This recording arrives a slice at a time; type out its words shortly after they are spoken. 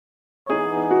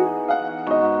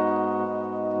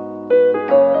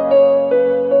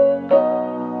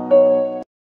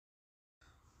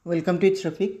Welcome to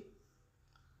ItzRafiq.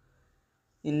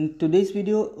 In today's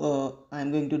video, I am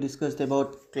going to discuss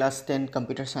about class 10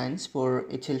 computer science for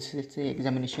HSLC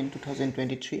examination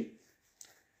 2023.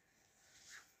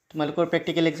 তোমালোকৰ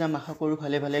practical exam আশা কৰো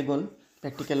ভালে গল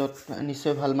practicalত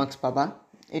নিশ্চয় ভাল marks পাবা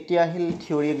এতিয়া আহিল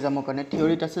থিওৰি এক্সামৰ কাৰণে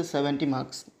থিওৰিত আছে 70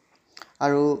 মাৰ্কস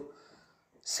আৰু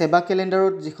সেবা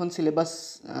ক্যালেন্ডাৰত যিখন সিলেবাস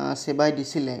সেবাই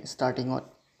দিছিলে ষ্টাৰ্টিংত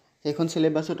সেইখন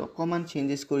সিলেবাসত অকমান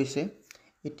চেঞ্জেস কৰিছে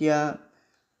এতিয়া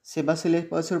সেবা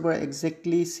সিলেবাসৰ পৰা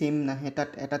এক্স্যাক্টলি সেম নাহে তাত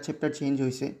এটা চ্যাপ্টাৰ চেঞ্জ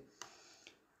হৈছে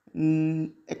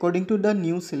according to the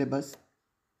new syllabus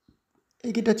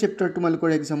এইটা চ্যাপ্টাৰ তোমালোকৰ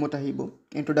এক্সামত আহিব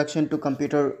introduction to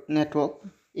computer network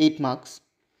 8 marks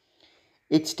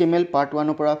HTML part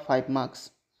 1 পৰা 5 marks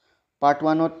part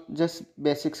 1 ত just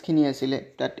basics খিনি আছিল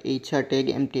তাত hr tag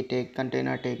empty tag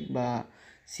container tag বা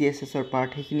css ৰ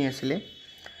part খিনি আছিল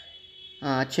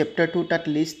chapter 2 তাত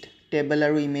list table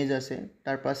আৰু image আছে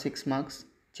তাৰ পৰা 6 marks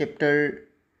chapter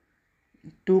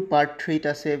 2 part 3 ত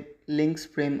আছে links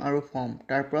frame আৰু form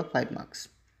তাৰ পৰা 5 marks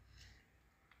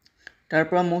তাৰ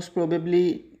পৰা most probably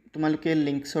তোমালোকে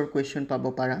links or question পাব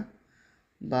পাৰা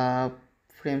বা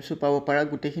frames পাব পাৰা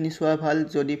গুটেখিনি সোৱা ভাল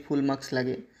যদি full marks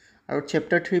লাগে আৰু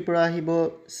chapter 3 পৰা আহিব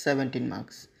 17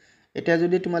 marks এটা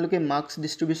যদি তোমালোকে marks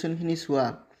distribution খিনি সোৱা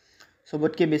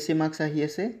সবতকে বেছি marks আহি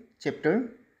আছে chapter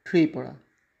 3 পৰা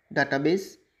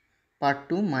database part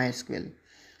 2 mysql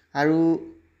আৰু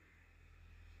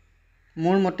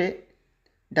মোৰ মতে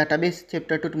database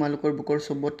chapter to তোমালোকৰ বুকৰ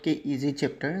সবতকে ইজি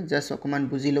chapter জাস্ট অকমান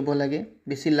বুজি লব লাগে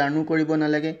বেছি লাৰ্ণো কৰিব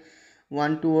নালাগে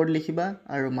 1 2 ৱৰ্ড লিখিবা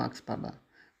আৰু মাৰ্কস পাবা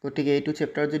গতিকে এইটো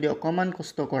chapter যদি অকমান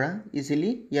কষ্ট কৰা ইজিলি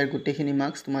ইয়াৰ গুটেখিনি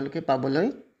মাৰ্কস তোমালোকে পাবলৈ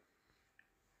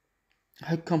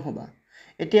সক্ষম হ'বা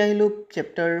এতিয়া আহিলো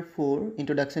chapter 4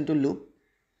 introduction to loop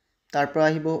তাৰ পৰা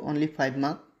আহিব only 5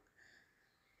 mark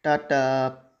তাত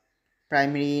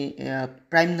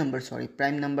prime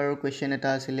number question এটা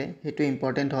আছিলে হেতু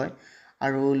ইম্পৰ্টেন্ট হয়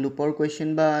আৰু লুপৰ question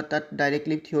বা তাত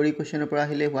ডাইৰেক্টলি থিওৰি question পৰা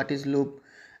আহিলে what is loop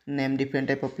name different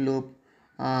type of loop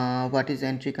what is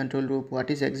entry control loop what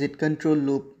is exit control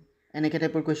loop এনেকে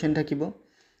টাইপৰ question থাকিব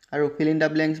আৰু fill in the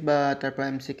blanks বা তাৰ পৰা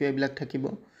MCQ বিলাক থাকিব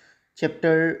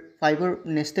chapter 5 ৰ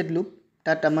nested loop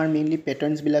তাত আমাৰ মেইনলি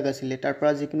প্যাটাৰ্নস বিলাক আছিল তাৰ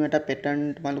পৰা যিকোনো এটা প্যাটাৰ্ন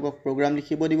তোমালোকক program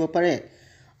লিখিব দিব পাৰে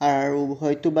আৰু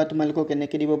হয়তো বা তোমালোকক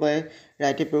এনেকে দিব পাৰে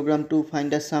write a program to find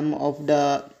the sum of the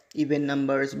even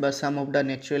numbers বা sum of the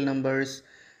natural numbers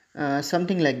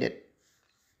something like that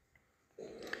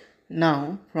now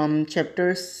from chapter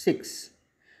 6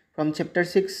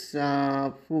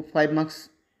 5 marks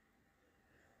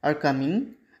are coming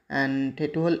and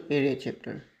it will array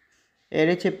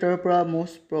chapter পৰা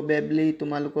most probably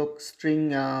তোমালোকক string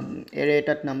array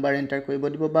এটাত number enter কৰিব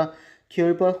দিব বা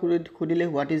theory পৰা খুদিলে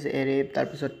what is array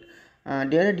তাৰপিছত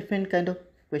there are different kind of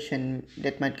question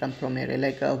that might come from array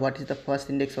like what is the first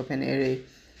index of an array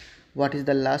what is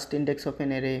the last index of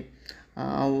an array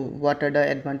what are the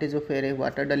advantages of array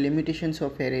what are the limitations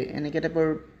of array এনেকে টাইপৰ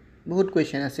বহুত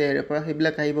question আছে array পৰা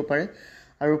হেবিলাক আহিব পাৰে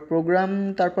আৰু program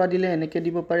তাৰ পৰা দিলে এনেকে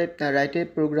দিব পাৰে write a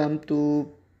program to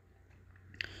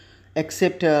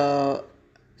accept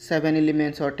 7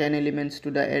 elements or 10 elements to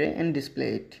the array and display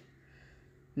it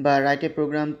বা write a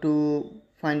program to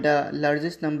find the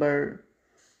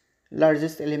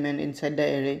largest element inside the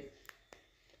array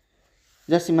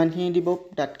just ইমানখিনি দিব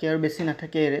তাতকে আৰু বেছি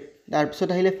নাথাকে array তাৰ পিছত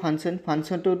আহিলে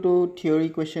function to theory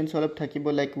questions অলপ থাকিব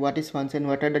like what is function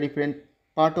what are the different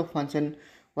part of function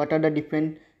what are the different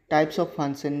types of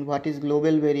function what is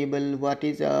global variable what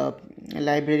is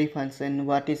library function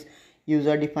what is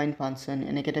user defined function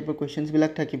এনেকে টাইপৰ questions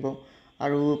বিলাক থাকিব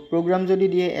আৰু program যদি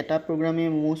দিয়ে এটা programে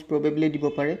most probably দিব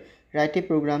পাৰে write a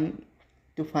program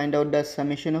to find out the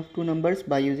summation of two numbers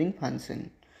by using function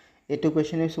এটো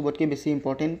question এ সবতকে বেছি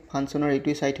ইম্পৰ্টেন্ট ফাংশনৰ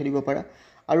এটো সাইড দিব পাৰা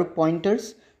আৰু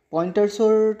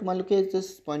পইন্টাৰ্সৰ তোমালোকে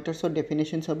জাস্ট পইন্টাৰ্সৰ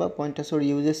ডেফিনিশন চাবা পইন্টাৰ্সৰ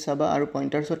ইউজেস চাবা আৰু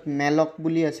পইন্টাৰ্সত malloc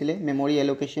বুলি আছিল মেমৰি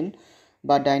এলোকেশন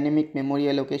বা ডাইনামিক মেমৰি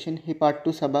এলোকেশন হি পাৰ্ট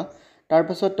টু চাবা তাৰ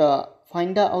পাছত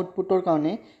ফাইন্ড দা আউটপুটৰ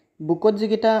কাৰণে বুকত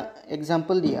যিটা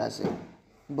এক্সাম্পল দিয়া আছে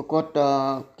বুকত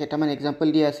কেটামান এক্সাম্পল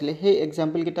দিয়া আছিল সেই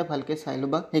এক্সাম্পল কিটা ভালকে চাই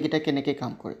লবা হেকিটা কেনেকে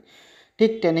কাম কৰে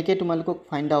ঠিক তেনেকে তোমালোকক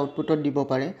ফাইন্ড দা আউটপুটত দিব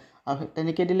পাৰে আৰু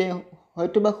তেনেকে দিলে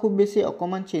হয়তো বা খুব বেছি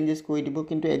অকমান চেঞ্জেস কৰি দিব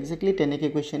কিন্তু এক্স্যাক্টলি তেনেকে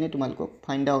কোৱেশ্চনে তোমালোকক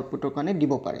ফাইন্ড দা আউটপুটৰ কাৰণে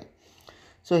দিব পাৰে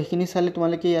সো হেখিনি চালে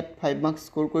তোমালোকে ইয়াত 5 মাৰ্কস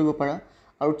স্কোৰ কৰিব পাৰা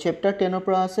আৰু চ্যাপ্টাৰ 10 ৰ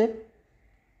পৰা আছে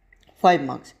 5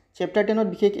 marks chapter 10 ত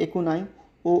বিশেষ একো নাই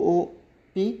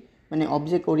OOP মানে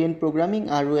object orient programming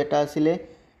আৰু এটা আছিলে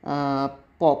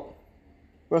POP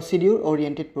procedure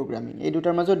oriented programming এই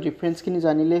দুটাৰ মাজত ডিফাৰেন্স কিনি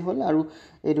জানিলে হ'ল আৰু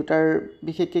এই দুটাৰ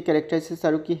বিশেষকে ক্যাৰেক্টাৰিষ্টিক্স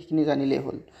আৰু কি কিনি জানিলে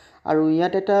হ'ল আৰু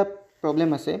ইয়াত এটা প্ৰবলেম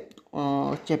আছে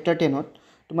chapter 10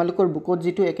 ত তোমালোকৰ বুকত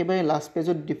যেটো একেবাৰে লাষ্ট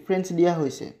পেজত ডিফাৰেন্স দিয়া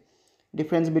হৈছে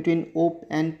difference between op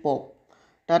and pop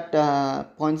তাত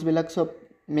পইণ্টছ বিলাক সব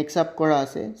মিক্স আপ কৰা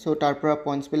আছে সো তাৰ পৰা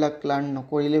পইণ্টছ বিলাক লাৰ্ন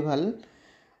নকৰিলে ভাল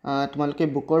তোমালোকে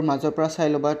বুকৰ মাজৰ পৰা চাই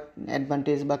লবা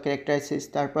এডভান্টেজ বা ক্যাৰেক্টাৰিষ্টিক্স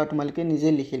তাৰ পৰা তোমালোকে নিজে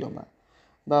লিখি লবা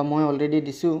বা মই অলৰেডি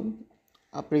দিছো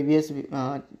প্ৰিভিয়াস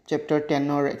chapter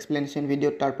 10 or explanation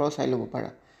video তাৰ পৰা চাই লব পাৰা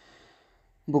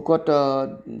বুকত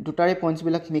দুটাৰে পইণ্টছ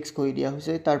বিলাক মিক্স কৰি দিয়া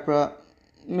হৈছে তাৰ পৰা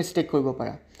মিস্টেক কৰিব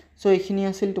পাৰা সো এইখিনি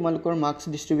আছিল তোমালোকৰ মাৰ্কস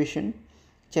ডিস্ট্ৰিবিউশন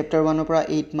chapter 1 পৰা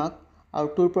 8 মাৰ্ক আৰু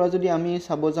 2 পৰা যদি আমি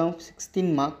চাব যাও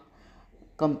 16 মাৰ্ক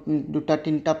দুটা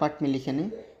তিনটা পাৰ্ট মিলিখনে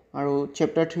আৰু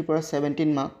chapter 3 পৰা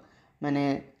 17 মাৰ্ক মানে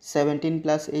 17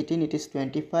 plus 18 it is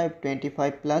 25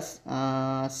 25 plus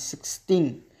 16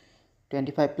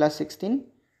 25 plus 16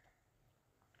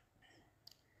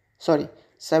 sorry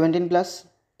 17 plus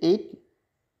 8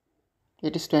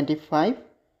 it is 25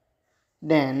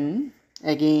 then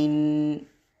again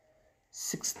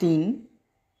 16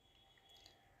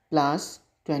 plus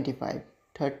 25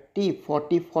 30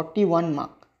 40 41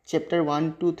 mark chapter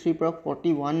 1 2 3 পৰা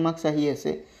 41 marks আহি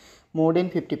আছে more than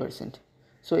 50%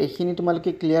 so এইখিনি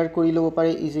তোমালোকে ক্লিয়াৰ কৰি লব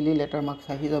পাৰে ইজিলি লেটাৰ মাৰ্কস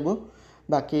আহি যাব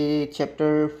বাকি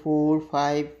chapter 4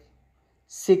 5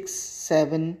 6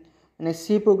 7 মানে C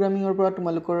programmingৰ পৰা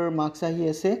তোমালোকৰ মাৰ্কস আহি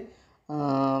আছে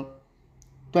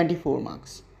 24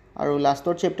 marks আৰু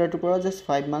লাষ্টৰ chapter টো পৰা just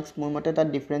 5 marks মোৰ মতে তাত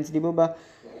ডিফাৰেন্স দিব বা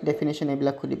ডেফিনিশন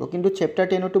এইবিলাক খুদিব কিন্তু chapter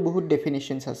 10 তো বহুত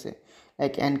ডেফিনিশনস আছে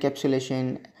like encapsulation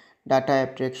data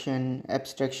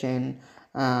abstraction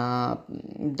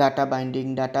data binding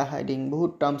data hiding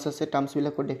বহুত টার্মস আছে টার্মস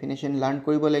বিলাকৰ ডেফিনিশন লাৰ্ন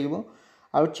কৰিব লাগিব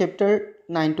আৰু chapter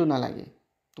 9 টো নালাগে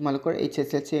তোমালোকৰ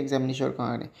HSLC এক্সামিনেশনৰ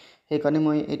কাৰণে সেইকাৰণে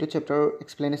মই এইটো চেপ্টাৰৰ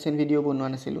এক্সপ্লেনেশন ভিডিও বনোৱা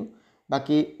নাছিলো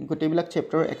বাকি গোটেইবিলাক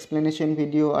চেপ্টাৰৰ এক্সপ্লেনেশন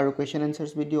ভিডিও আৰু কোৱেশ্চন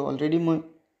আনসাৰ্স ভিডিও অলৰেডি মই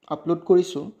আপলোড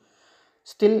কৰিছো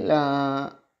still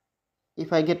if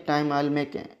I get time I'll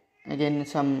make again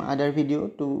some other video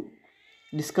to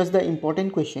discuss the important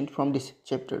question from this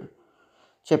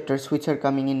chapters which are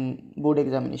coming in board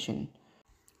examination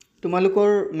তোমালোকৰ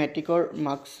মেট্ৰিকৰ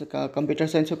marks computer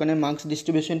সায়েন্সৰ কাৰণে marks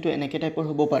ডিস্ট্ৰিবিউশন টো এনেকে টাইপৰ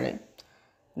হ'ব পাৰে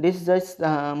this just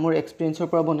মোৰ এক্সপেৰিয়েন্সৰ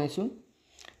পৰা বনাইছো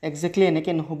এক্স্যাক্টলি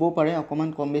এনেকে নহব পাৰে অকমান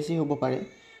কম বেছি হ'ব পাৰে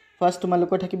ফাৰ্স্ট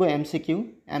তোমালোকৰ থাকিব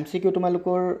MCQ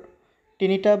তোমালোকৰ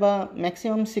তিনিটা বা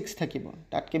ম্যাক্সিমাম 6 থাকিব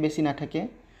তাতকে বেছি না থাকে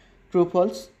ট্ৰু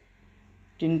ফলছ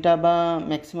তিনটা বা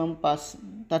ম্যাক্সিমাম 5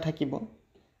 টা থাকিব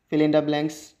fill in the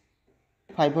blanks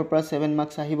 5 ৰ পৰা 7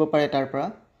 মাৰ্কস আহিব পাৰে তাৰ পৰা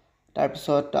তাৰ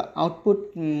পিছত আউটপুট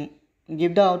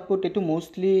give the output এটো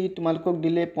মোস্টলি তোমালোকক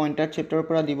দিলে পইন্টাৰ চেপ্টাৰৰ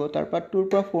পৰা দিব তাৰ পৰা 2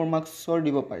 পৰা 4 মাৰ্কসৰ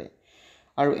দিব পাৰে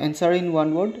আৰু answer in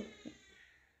one word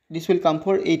this will come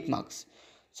for 8 marks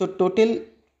so total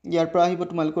ইয়াৰ পৰা আহিব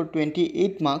তোমালোকৰ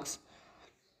 28 marks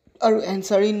আৰু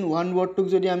answer in one word টুক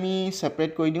যদি আমি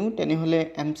সেপাৰেট কৰি দিও তেনে হলে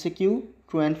MCQ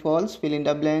true and false fill in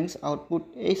the blanks output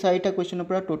এই চাৰিটা কোৱেশ্চনৰ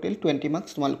পৰা total 20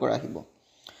 marks তোমালোকৰ আহিব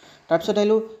তাৰ পিছত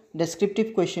আহিলো ডেসক্ৰিপটিভ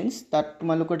কোৱেশ্চনস তাত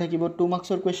তোমালোকৰ থাকিব 2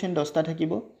 মাৰ্কসৰ কোৱেশ্চন 10 টা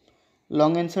থাকিব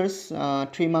long answers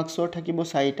 3 marksৰ থাকিব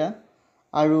 4টা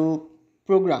আৰু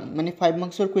program মানে 5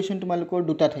 marksৰ question তোমালোকৰ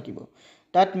দুটা থাকিব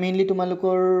তাত মেইনলি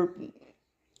তোমালোকৰ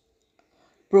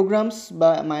programs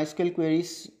বা MySQL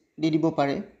queries দি দিব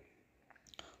পাৰে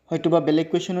হয়তো বা বেলেগ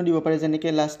কোৱেশ্চনও দিব পাৰে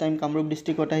যেনেকৈ লাষ্ট টাইম কামৰূপ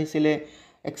ডিস্ট্ৰিক্টত আহিছিলে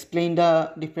explain the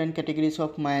different categories of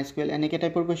MySQL এনেকৈ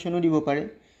টাইপৰ কোৱেশ্চনও দিব পাৰে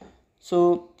সো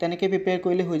তেনেকৈ প্ৰিপেয়াৰ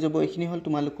কৰিলে হৈ যাব এইখিনি হল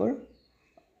তোমালোকৰ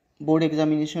board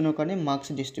examinationৰ কাৰণে marks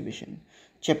distribution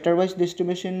chapter wise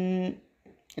distribution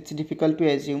it's difficult to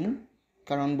assume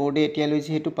কাৰণ board এতিয়ালৈ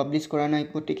যেহেতু পাবলিশ কৰা নাই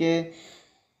গতিকে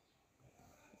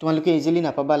তোমালোকে ইজিলি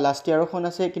নাপাবা লাষ্ট ইয়াৰখন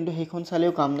আছে কিন্তু সেইখন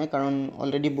চালেও কাম নাই কাৰণ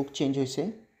অলৰেডি বুক চেঞ্জ হৈছে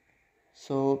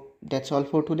so that's all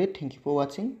for today thank you for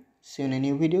watching see you in a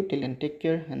new video till then take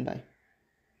care and bye